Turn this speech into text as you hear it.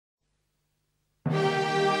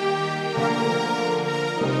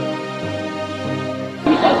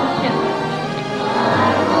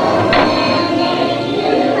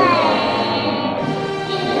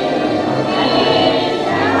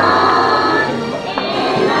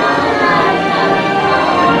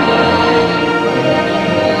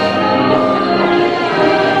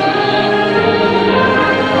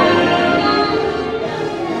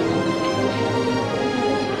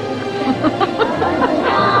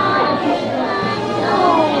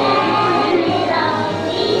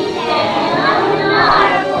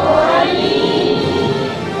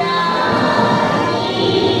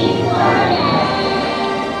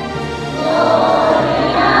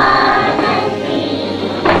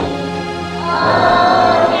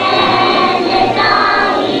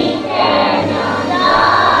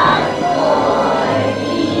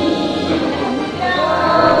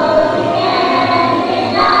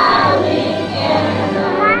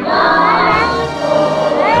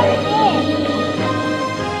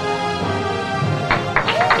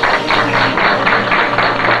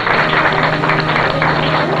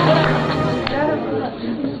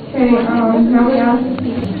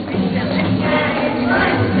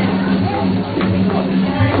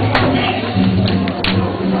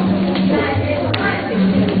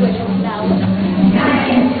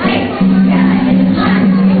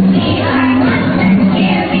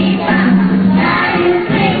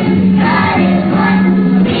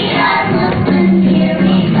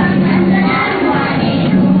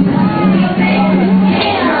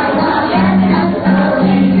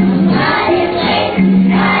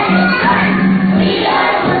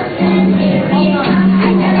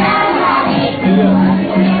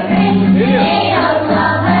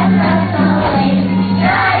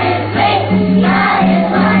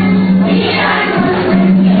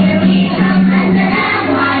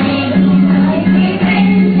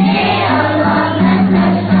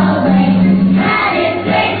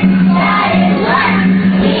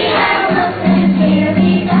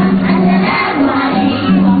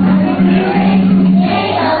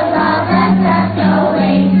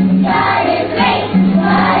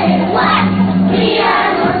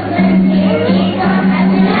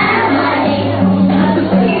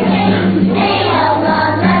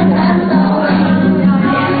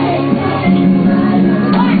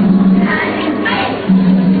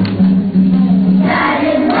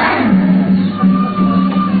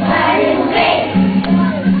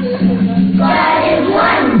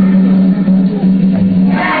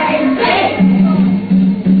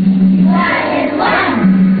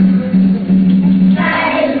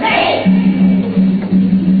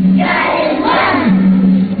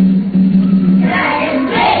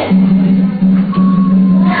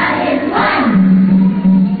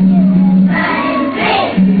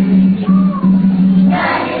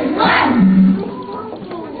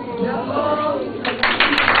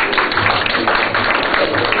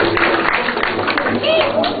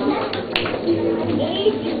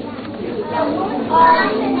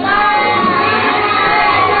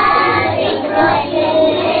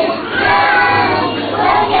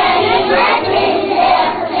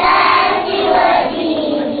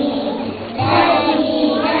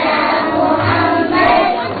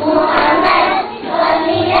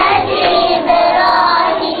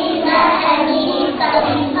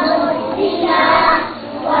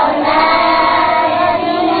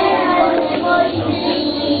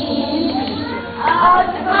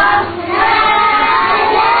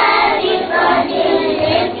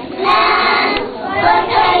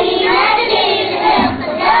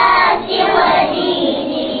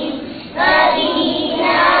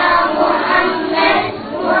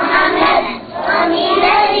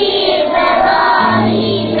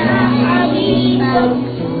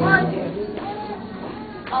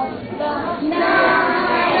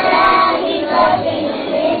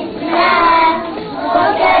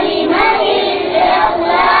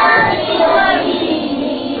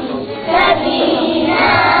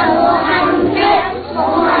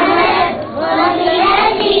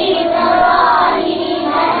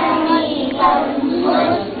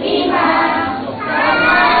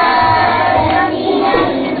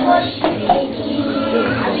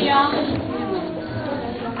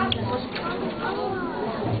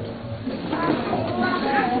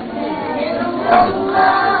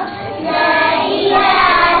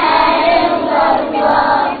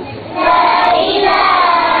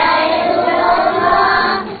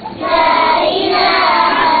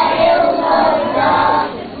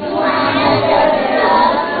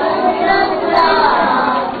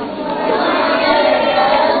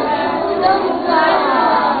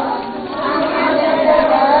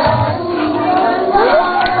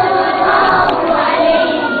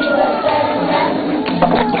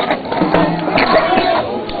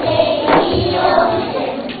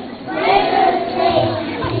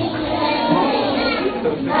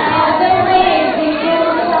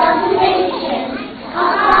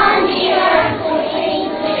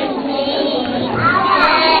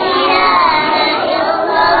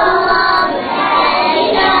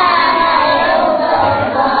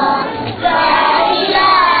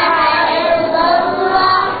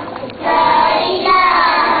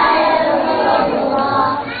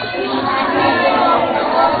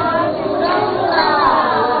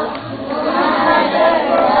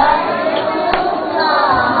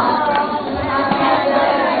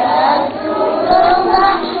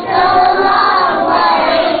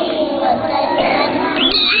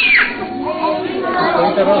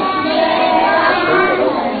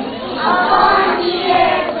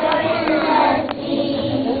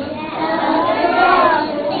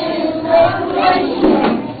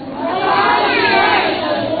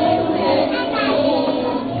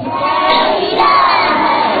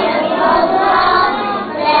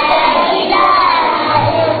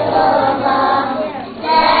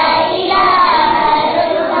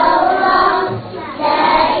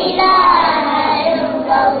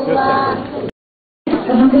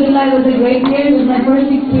Alhamdulillah, it was a great year. It was my first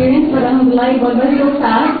experience, but Alhamdulillah, it went very so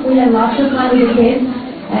fast. We had lots of fun with the kids,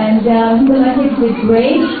 and Alhamdulillah, kids did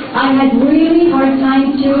great. I had really hard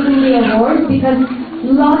time choosing the awards because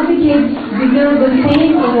lots of kids deserve the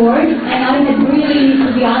same award, and I had really, to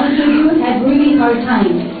be honest with you, had really hard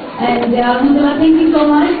time. And Alhamdulillah, thank you so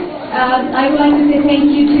much. I would like to say thank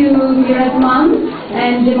you to Mira's mom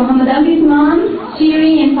and Muhammad Ali's mom,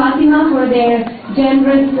 Shiri and Fatima, for their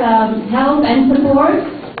generous help and support.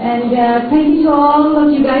 And thank you to all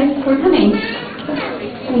of you guys for coming.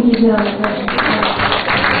 Thank you to all of you.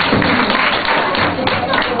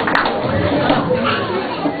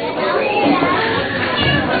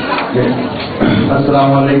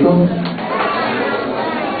 Assalamu alaikum.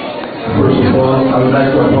 First of all, I would like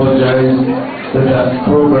to apologize that the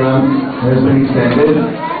program has been extended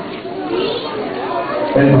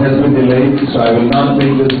and it has been delayed, so I will not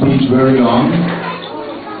make the speech very long.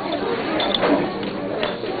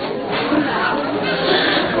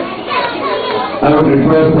 I would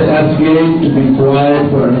request the SK to be quiet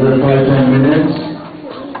for another 5-10 minutes.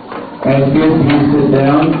 SK, please sit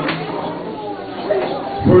down.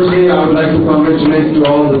 Firstly, I would like to congratulate to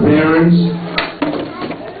all the parents,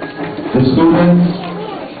 the students,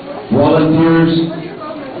 volunteers,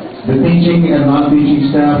 the teaching and non-teaching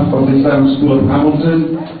staff of the Islamic School of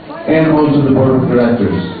Hamilton, and also the board of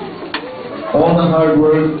directors. All the hard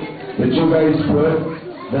work that you guys put,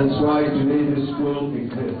 that's why today this school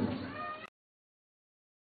exists.